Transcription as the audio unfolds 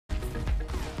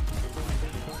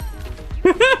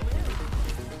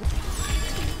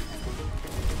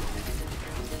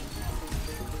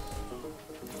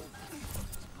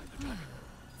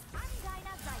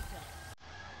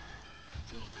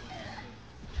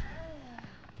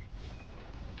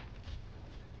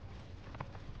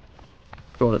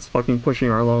God, it's fucking pushing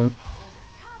her along.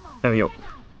 There we go.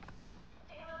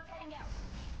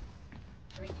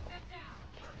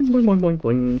 Boing, boing, boing,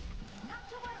 boing.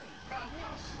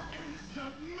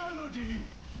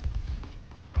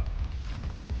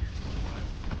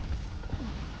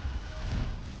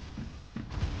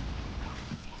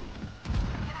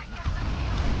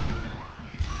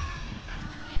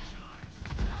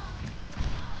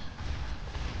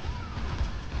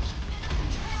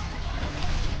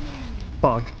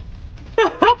 Fuck.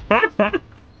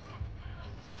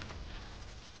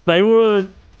 They were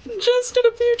just in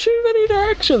a few too many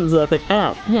directions, I think.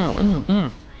 Ow, ow, ow,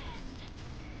 ow.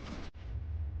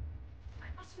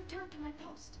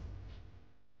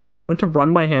 Went to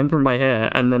run my hand through my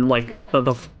hair, and then, like,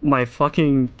 my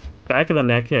fucking back of the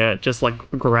neck hair just, like,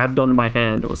 grabbed onto my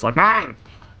hand. It was like, ah!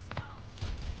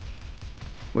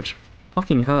 Which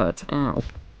fucking hurt. Ow.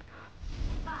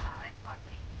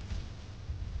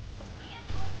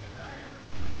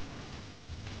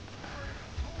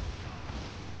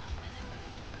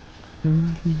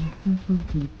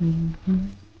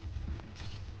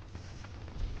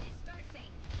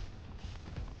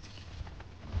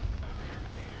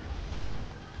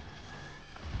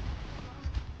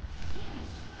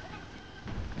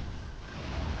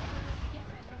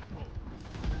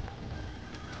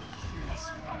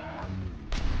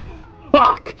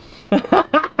 Fuck!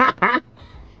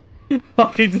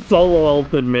 Fucking solo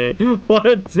ulted me. What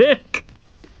a dick!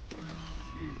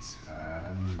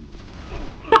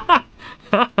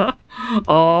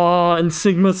 Oh, and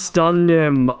Sigma stunned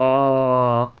him.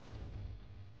 Oh.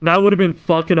 That would have been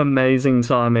fucking amazing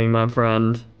timing, my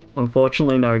friend.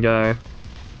 Unfortunately, no go.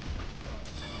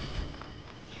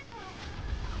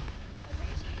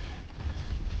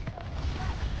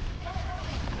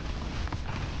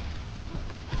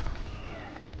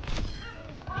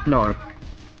 No.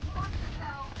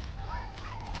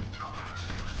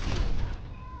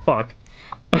 Fuck.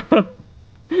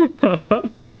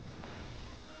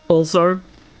 Also,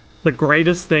 the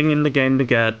greatest thing in the game to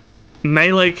get.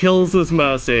 Melee kills is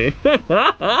mercy. Hey,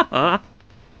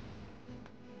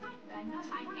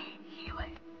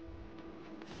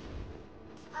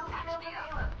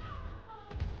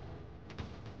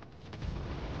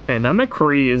 that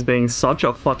McCree is being such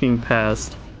a fucking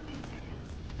pest.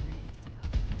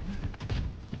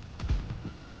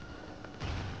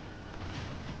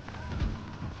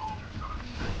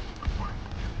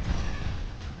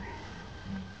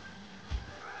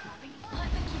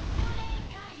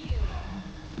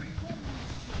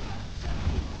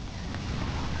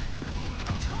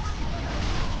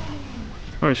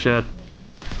 Oh shit.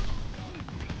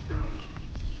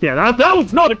 Yeah, that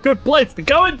was not a good place to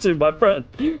go into, my friend.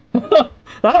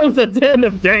 That was a den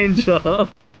of danger.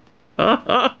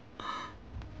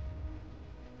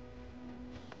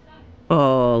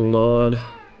 Oh lord.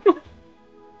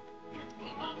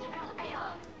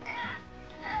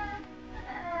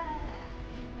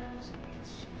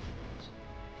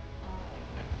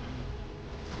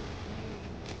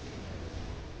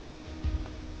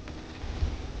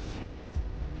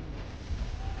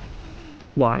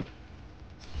 Why?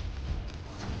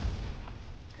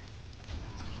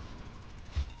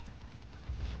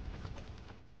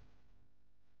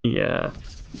 Yeah.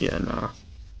 Yeah, no.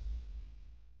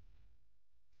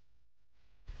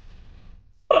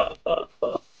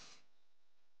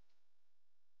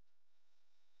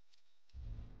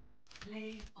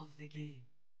 Play of the game.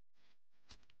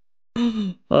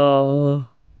 Oh.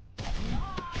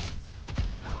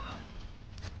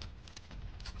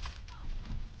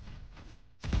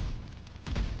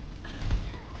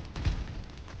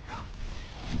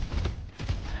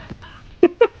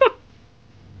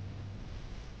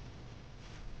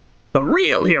 The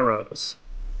real heroes.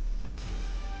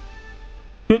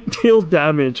 Deal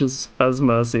damage as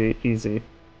mercy easy.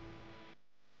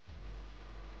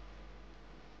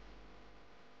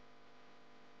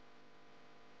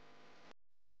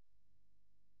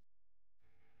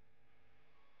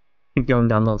 Keep going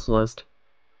down this list.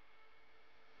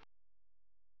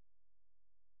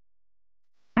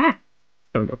 Ah!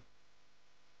 There we go.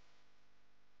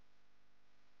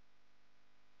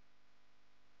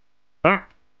 Ah!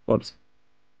 Whoops.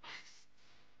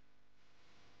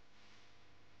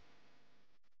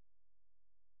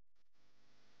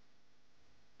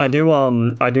 I do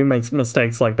make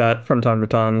mistakes like that from time to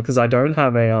time, because I don't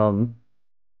have a,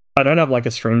 I don't have like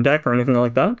a stream deck or anything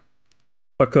like that.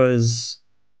 because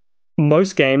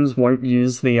most games won't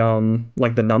use the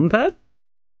like the numpad.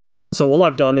 So all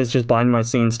I've done is just bind my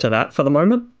scenes to that for the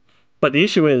moment. But the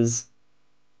issue is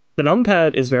the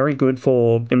numpad is very good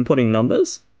for inputting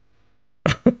numbers.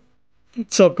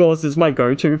 So of course it's my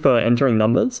go-to for entering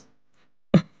numbers.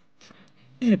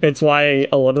 It's why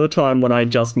a lot of the time when I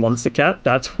adjust Monster Cat,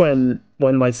 that's when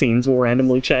my scenes will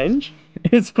randomly change.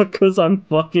 It's because I'm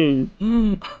fucking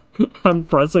I'm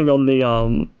pressing on the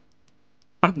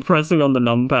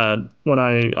numpad when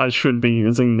I should be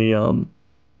using the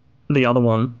other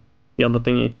one. The other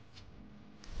thingy.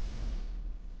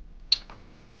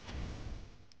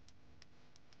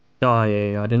 Oh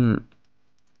yeah, I didn't.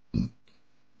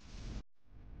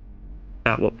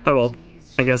 Ah, well, oh well.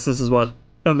 I guess this is what.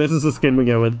 Oh, this is the skin we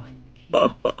go with.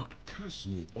 Curse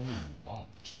me all you want.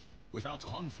 Without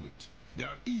conflict, there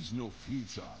is no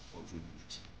future for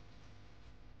Root.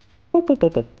 Boop, boop,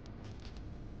 boop, boop.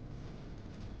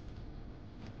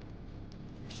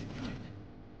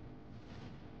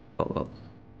 Oh well.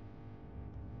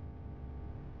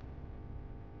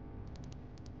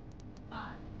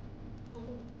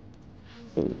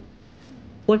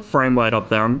 Like frame rate up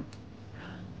there.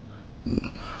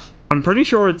 I'm pretty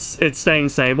sure it's staying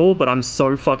stable, but I'm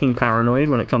so fucking paranoid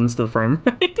when it comes to the frame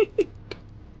rate.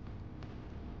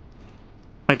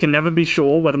 I can never be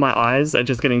sure whether my eyes are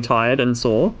just getting tired and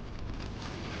sore.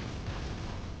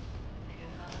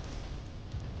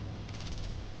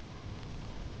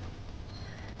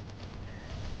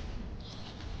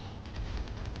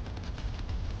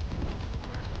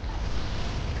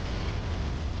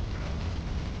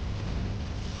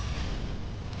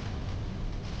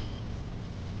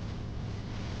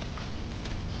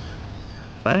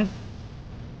 But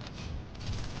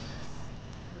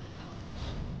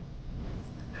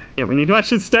yeah, we need to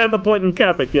actually stand the point and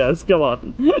cap it, yes, come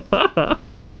on.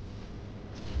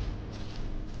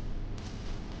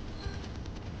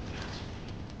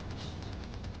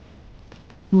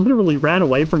 Literally ran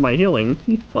away from my healing.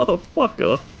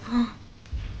 Motherfucker.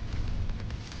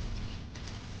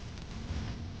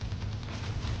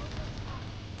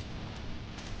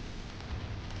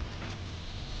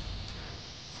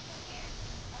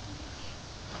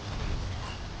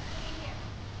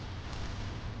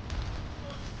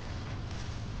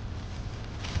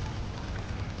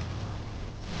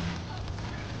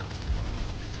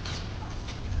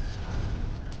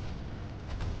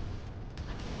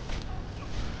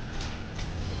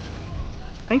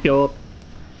 Thank you.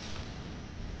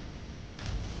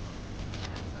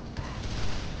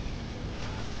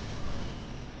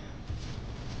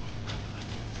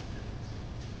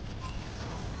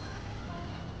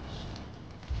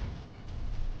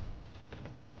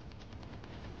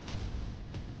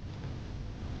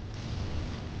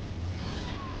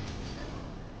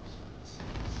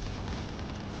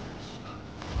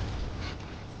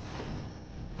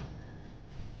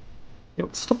 Yo,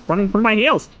 stop running from my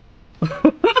heels.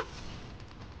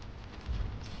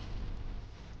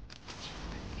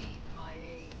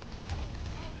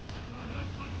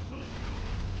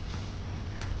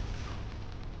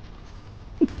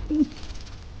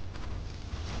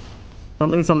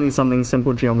 Something, something, something,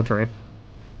 simple geometry.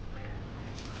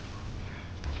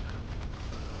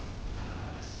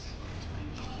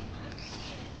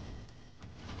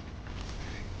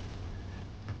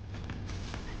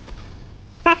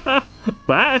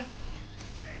 Bye.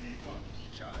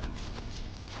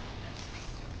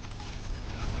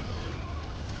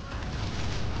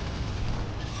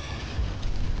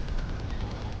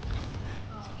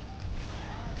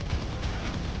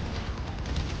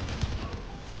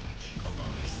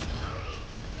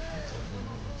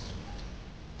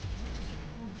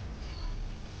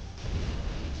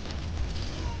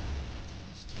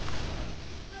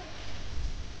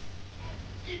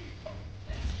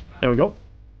 There we go.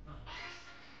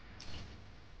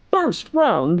 First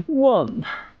round one.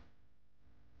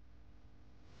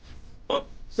 Oh,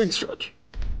 big stretch.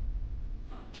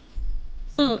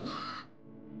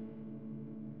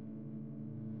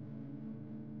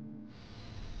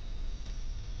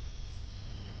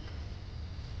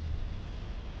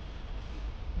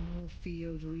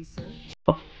 Field research.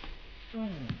 Oh.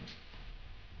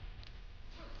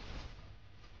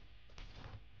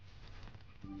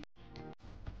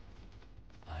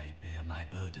 I bear my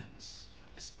burdens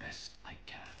as best I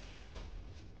can.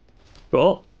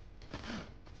 Cool.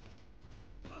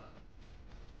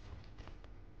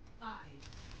 5,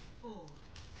 4,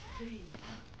 3,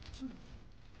 2,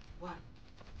 1.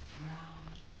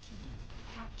 Round 2.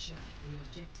 Capture the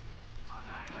objective.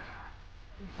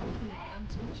 We have the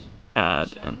advantage. Shall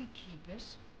And we keep it?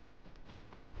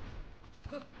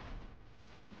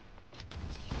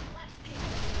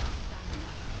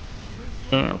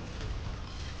 Yeah.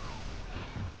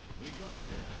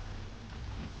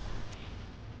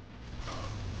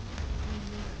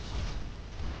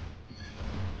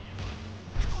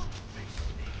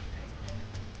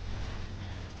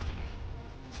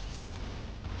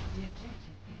 The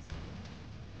objective is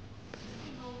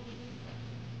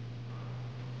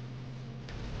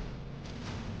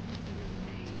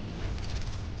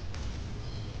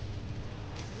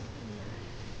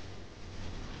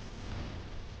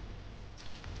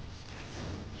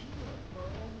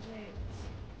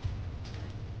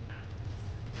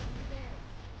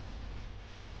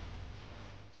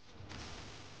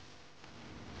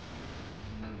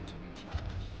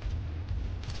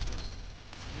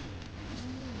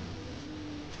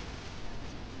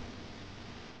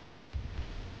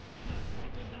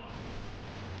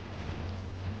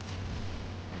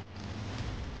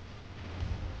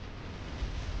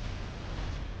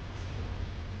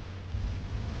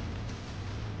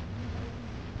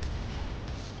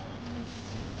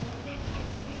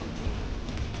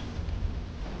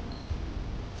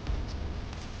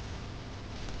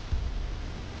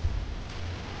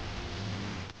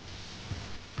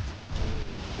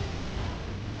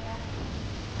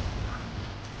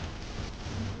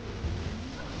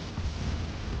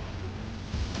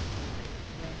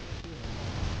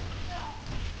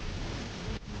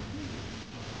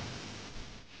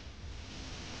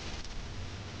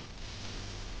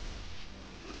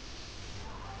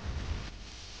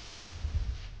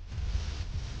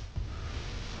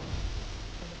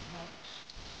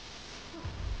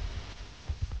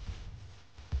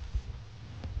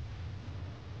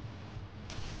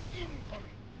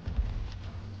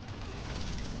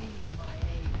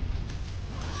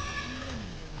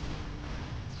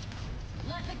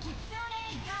Let the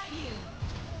kitsune guide you!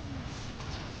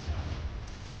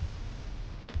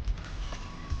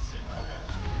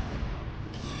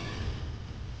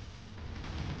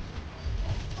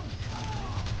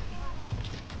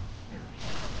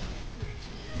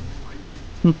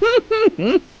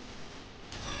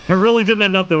 I really didn't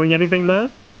end up doing anything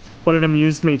there, but it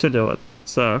amused me to do it,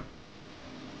 so.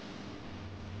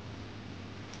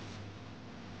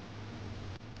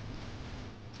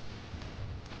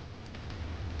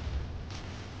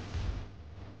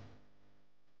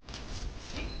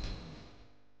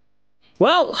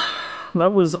 Well,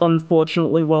 that was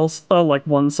unfortunately like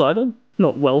one-sided.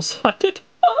 Not well-sided.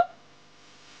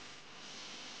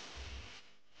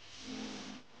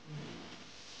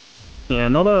 Yeah,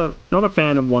 not a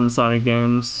fan of one-sided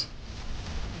games.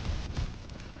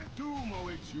 Doom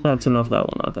awaits you. That's enough of that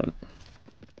one, I think.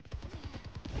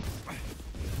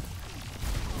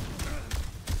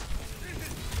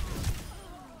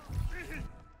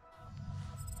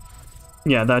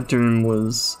 Yeah, that Doom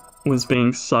was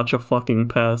being such a fucking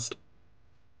pest.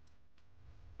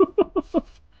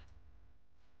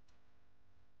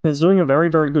 He's doing a very,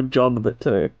 very good job of it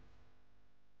too.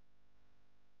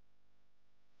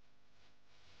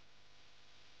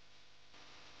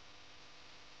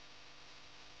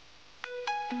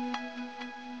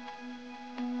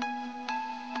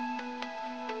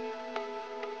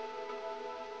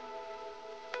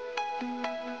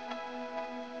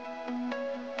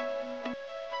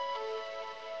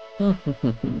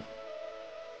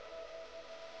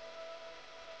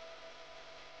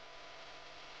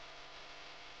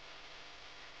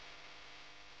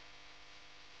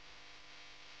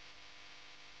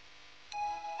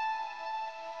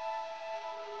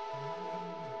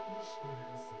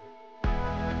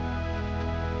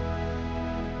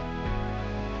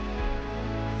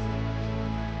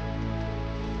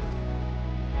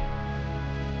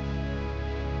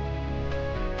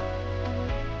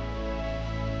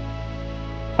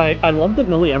 I love that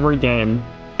nearly every game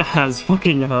has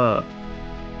fucking her.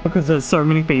 Because there's so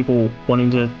many people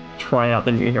wanting to try out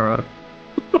the new hero.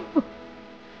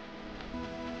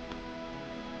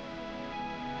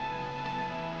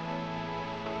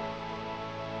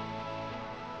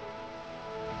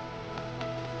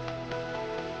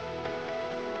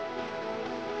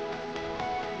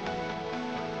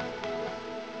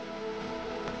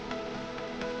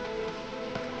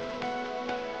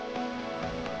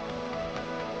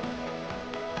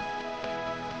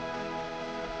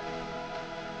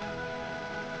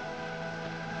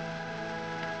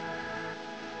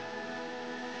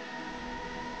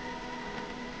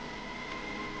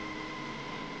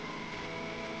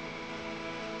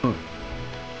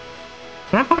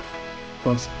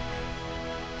 Oops.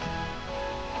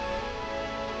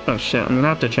 Oh shit, I'm gonna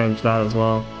have to change that as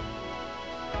well.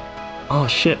 Oh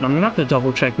shit, I'm gonna have to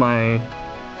double check my...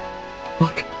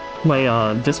 Fuck.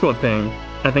 My Discord ping.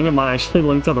 I think it might actually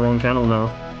link to the wrong channel now.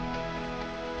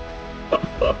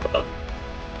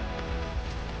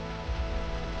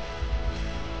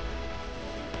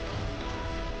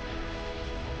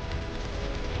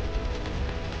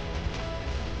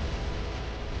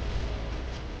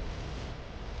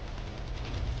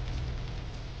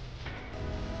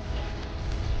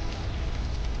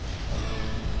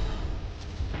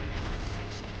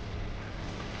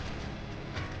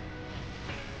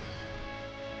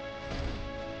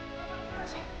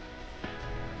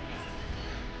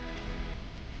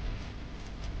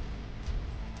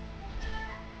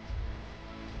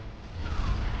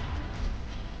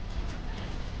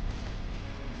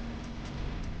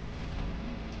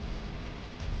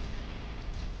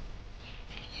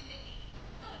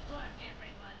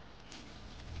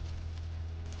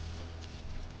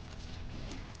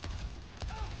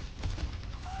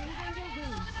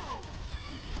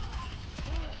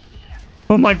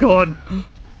 Oh my god.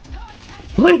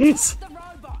 Please. The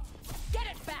robot! Get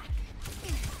it back!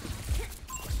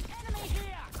 Enemy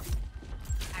here!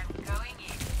 I'm going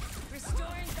in.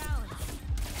 Restoring balance.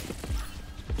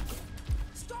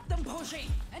 Stop them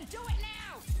pushing! And do it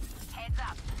now! Heads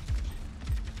up.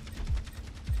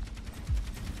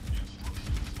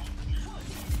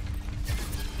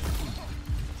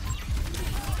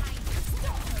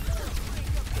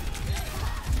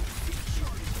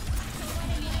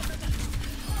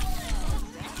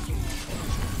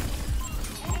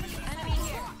 Enemy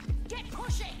here! Get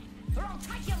pushing! Or I'll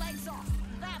take your legs off!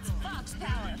 That's Fox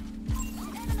power!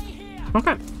 Enemy here!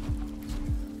 Okay.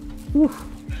 Oof.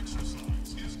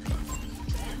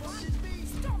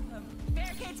 Stop them!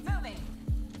 Barricades moving!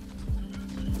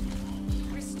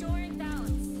 Restoring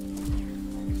balance.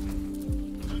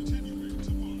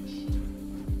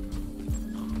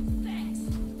 Thanks.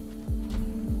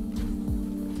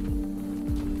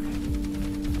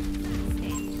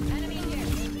 Enemy here.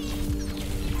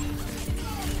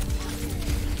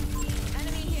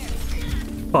 Enemy here.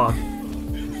 Fuck.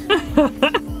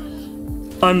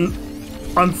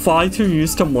 I'm far too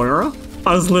used to Moira.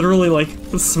 I was literally like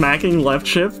smacking left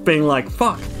shift, being like,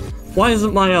 fuck, why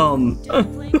isn't my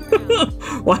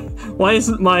why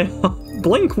isn't my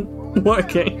blink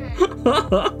working?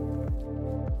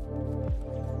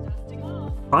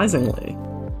 Surprisingly,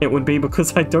 it would be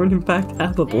because I don't in fact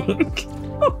have a blink.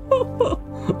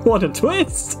 What a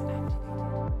twist!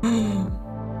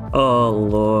 Oh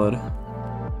lord.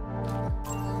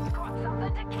 Got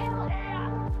something to kill here.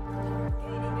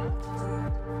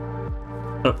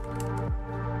 Oh.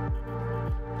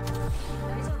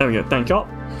 There we go, thank you. Let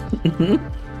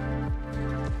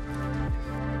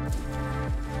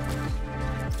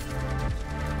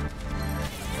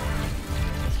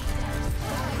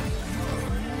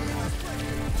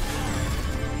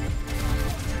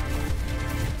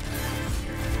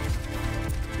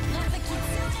the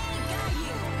kitsune guide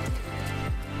you.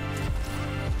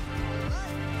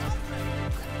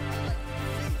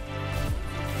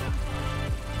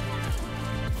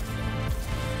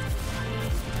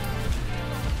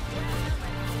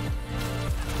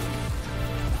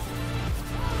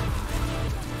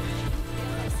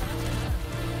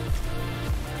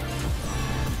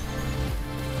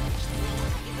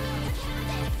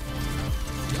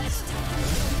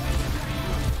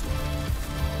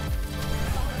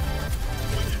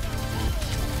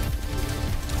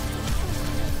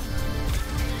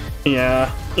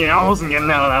 Yeah, I wasn't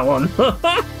getting out of that one.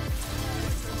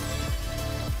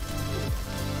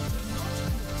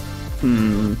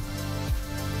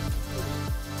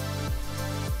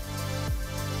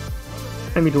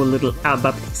 Let me do a little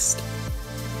Baptiste.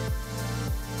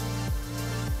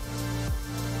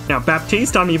 Now,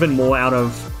 Baptiste I'm even more out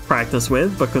of practice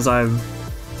with because I've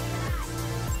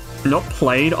not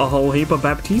played a whole heap of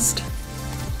Baptiste.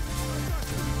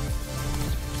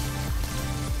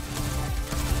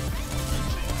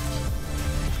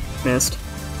 Missed.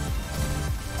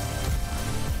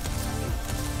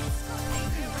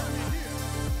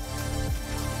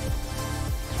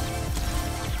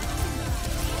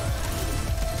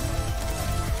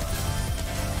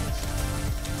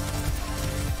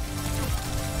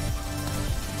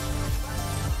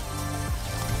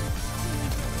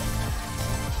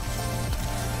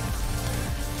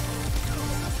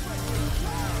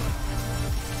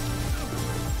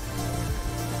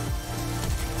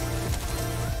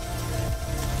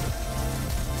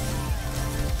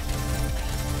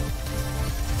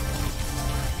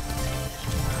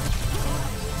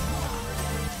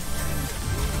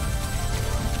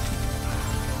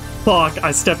 Fuck,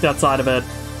 I stepped outside of it.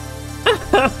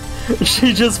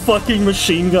 She just fucking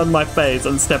machine gunned my face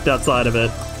and stepped outside of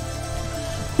it.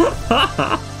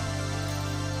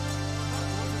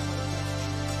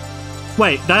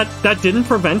 Wait, that didn't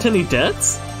prevent any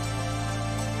deaths?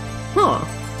 Huh.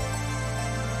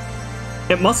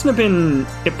 It mustn't have been...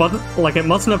 it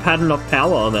mustn't have had enough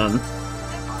power then.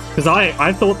 Because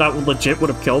I thought that legit would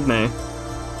have killed me.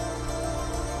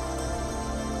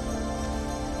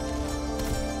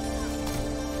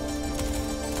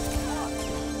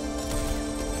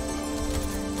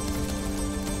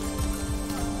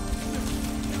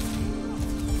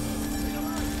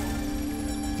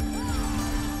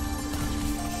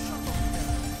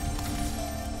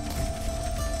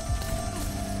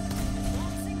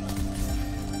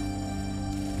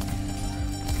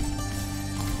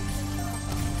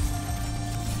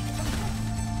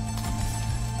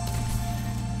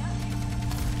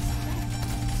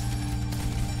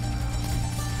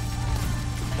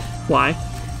 Why?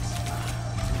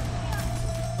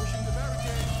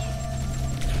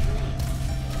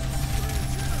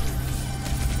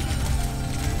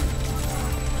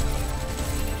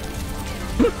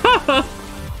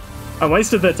 I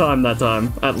wasted their time that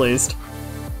time, at least.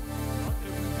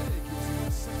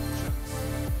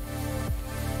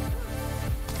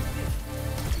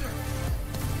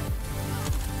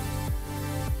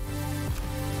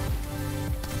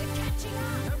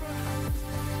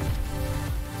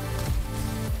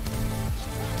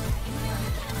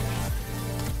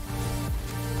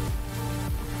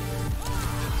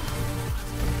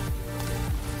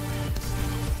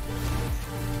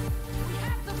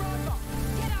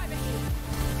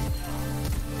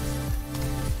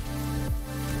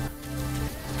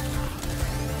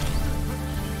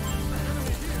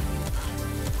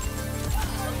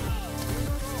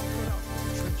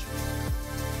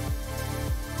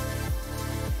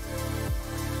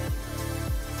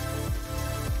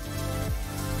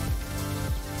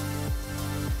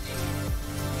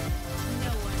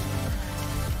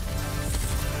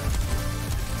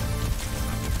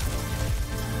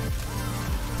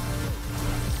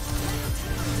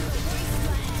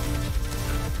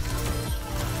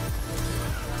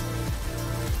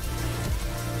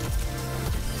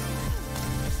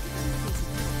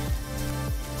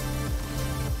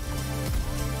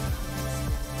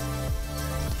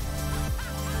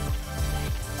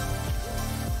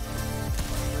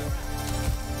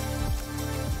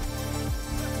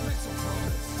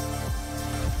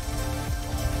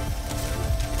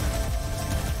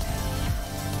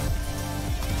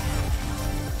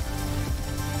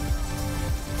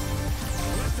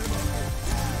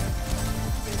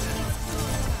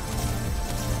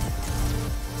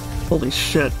 Holy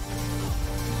shit.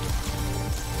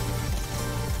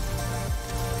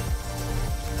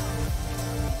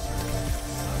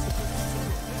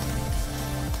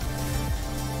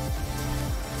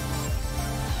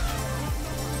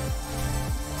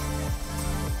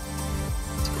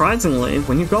 Surprisingly,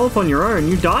 when you go off on your own,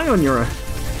 you die on your own.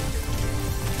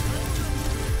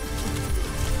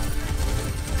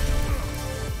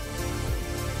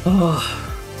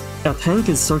 Oh, our tank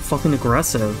is so fucking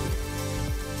aggressive.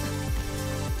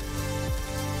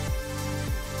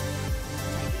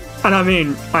 And I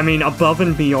mean, above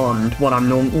and beyond what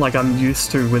I'm I'm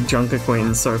used to with Junker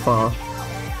Queens so far.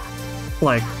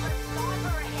 Like,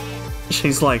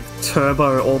 she's like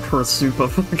turbo, ultra, super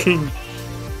fucking.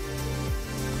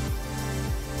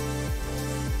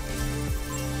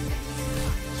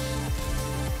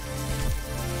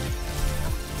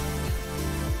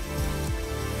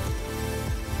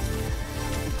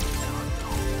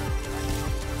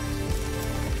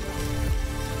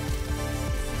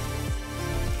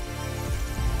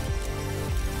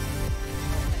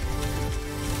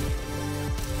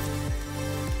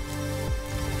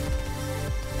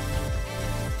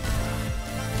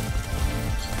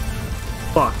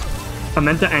 Fuck. I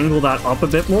meant to angle that up a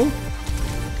bit more.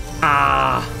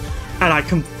 Ah. And I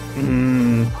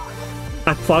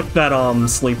fucked that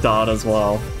sleep dart as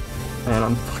well. And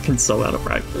I'm fucking so out of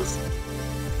practice.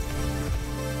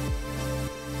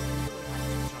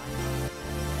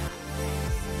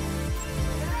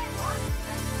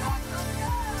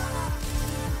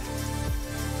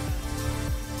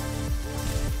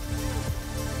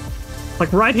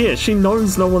 Like right here, she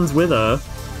knows no one's with her.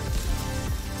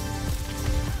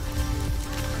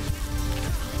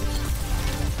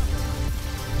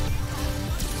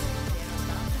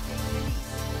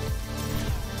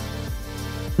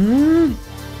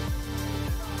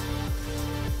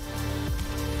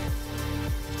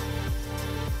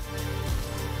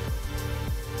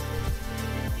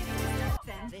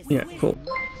 Yeah, cool.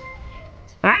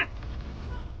 Ah!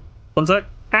 One sec.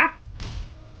 Ah!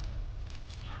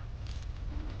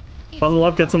 Puzzle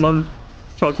up, get some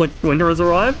chocolate winter has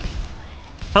arrived.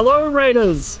 Hello,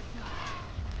 Raiders!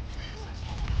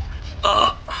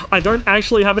 I don't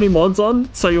actually have any mods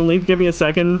on, so you'll need to give me a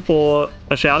second for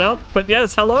a shout out. But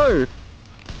yes, hello.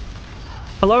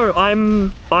 Hello,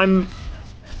 I'm an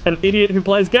idiot who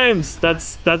plays games.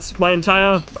 That's my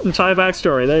entire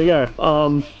backstory. There you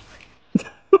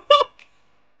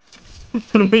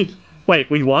go. Wait,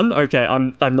 we won? Okay,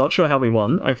 I'm not sure how we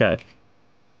won. Okay.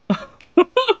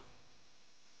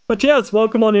 But yes,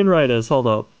 welcome on in, Raiders. Hold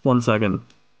up, 1 second.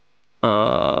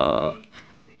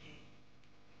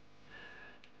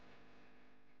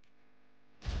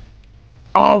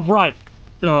 Oh, right.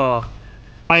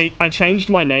 I changed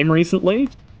my name recently.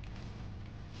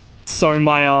 So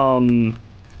my,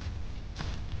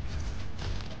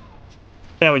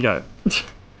 there we go.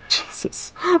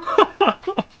 Jesus.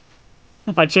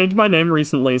 I changed my name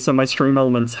recently, so my Stream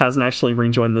Elements hasn't actually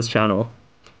rejoined this channel.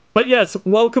 But yes,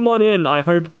 welcome on in. I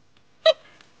hope...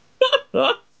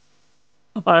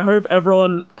 I hope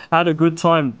everyone had a good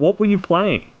time. What were you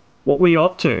playing? What were you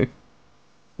up to?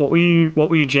 What were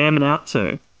you jamming out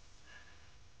to?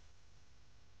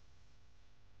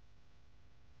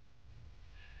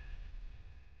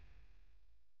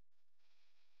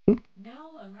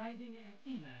 Now arriving at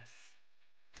Enos.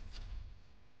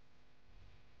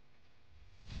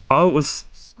 Oh, it was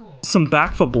Score some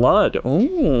Back for Blood. Oh.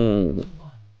 1.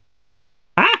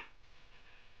 Ah!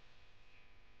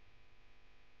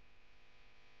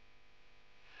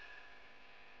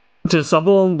 To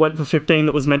Subathon went for 15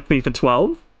 that was meant to be for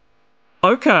 12?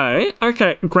 Okay,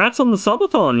 okay. Congrats on the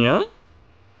Subathon, yeah?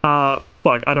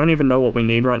 Fuck, I don't even know what we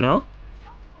need right now.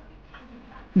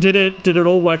 Did it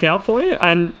all work out for you?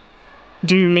 And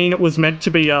do you mean it was meant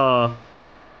to be, do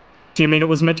you mean it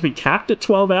was meant to be capped at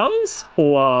 12 hours?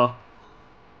 Or,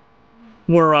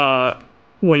 were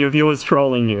your viewers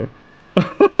trolling you?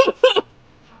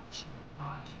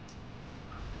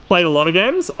 Played a lot of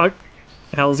games? Oh,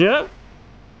 hells yeah.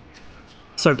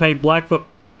 So paid Back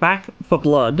for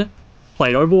Blood,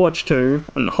 played Overwatch 2,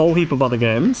 and a whole heap of other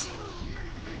games.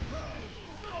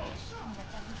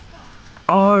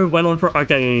 Oh, went on for...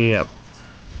 Okay, yeah.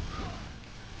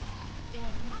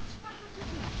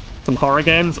 Some horror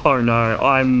games? Oh no,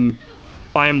 I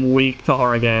am weak to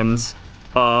horror games.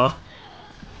 I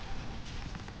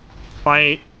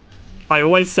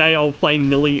always say I'll play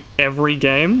nearly every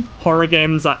game. Horror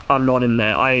games are not in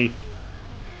there. I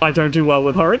don't do well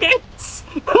with horror games.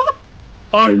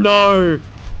 Oh no!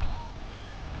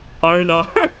 Oh no!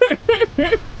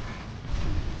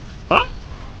 Huh?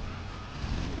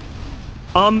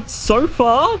 So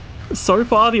far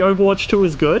the Overwatch 2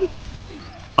 is good.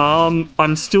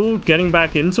 I'm still getting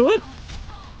back into it.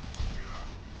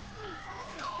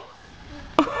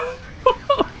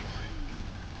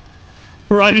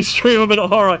 Variety stream a bit of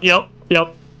horror. Yep.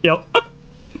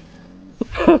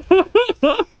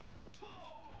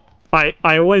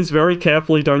 I always very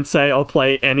carefully don't say I'll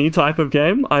play any type of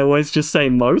game. I always just say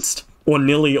most or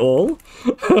nearly all.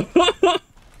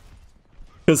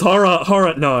 Because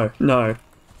horror, no.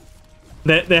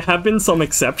 There have been some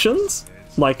exceptions.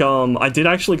 Like, I did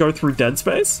actually go through Dead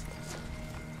Space.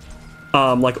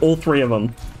 Like all 3 of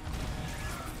them.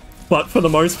 But for the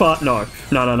most part, no.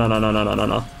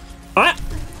 No. Ah!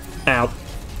 Ow.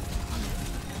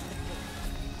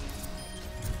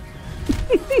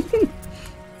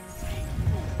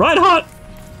 Right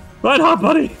hot,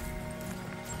 buddy.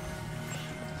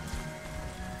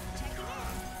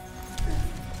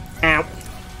 Ow.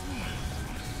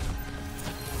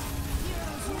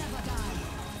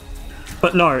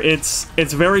 But no, it's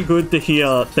very good to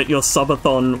hear that your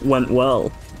subathon went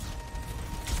well.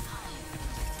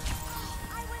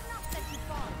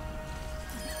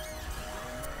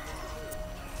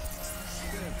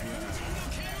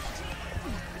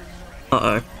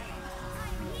 Uh-oh.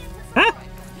 Ah!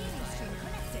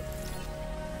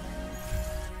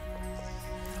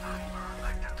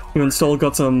 You and Stoll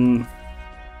got some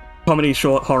comedy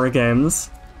short horror games.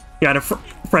 You had a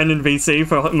friend in VC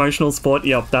for emotional support.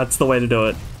 Yep, that's the way to do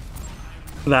it.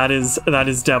 That is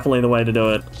definitely the way to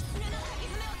do it.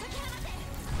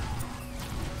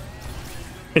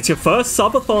 It's your first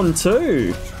subathon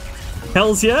too.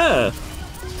 Hells yeah.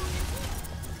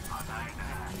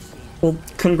 Well,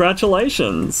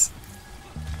 congratulations.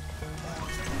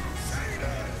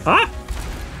 Ah!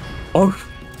 Oh,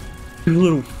 you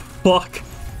little fuck.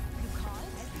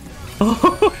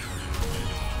 Oh.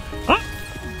 Ah!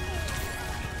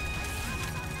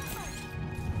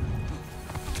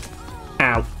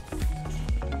 Ow.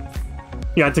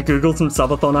 You had to Google some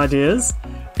subathon ideas?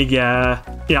 Yeah,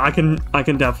 I can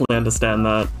definitely understand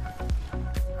that.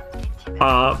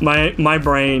 My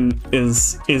brain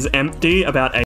is empty about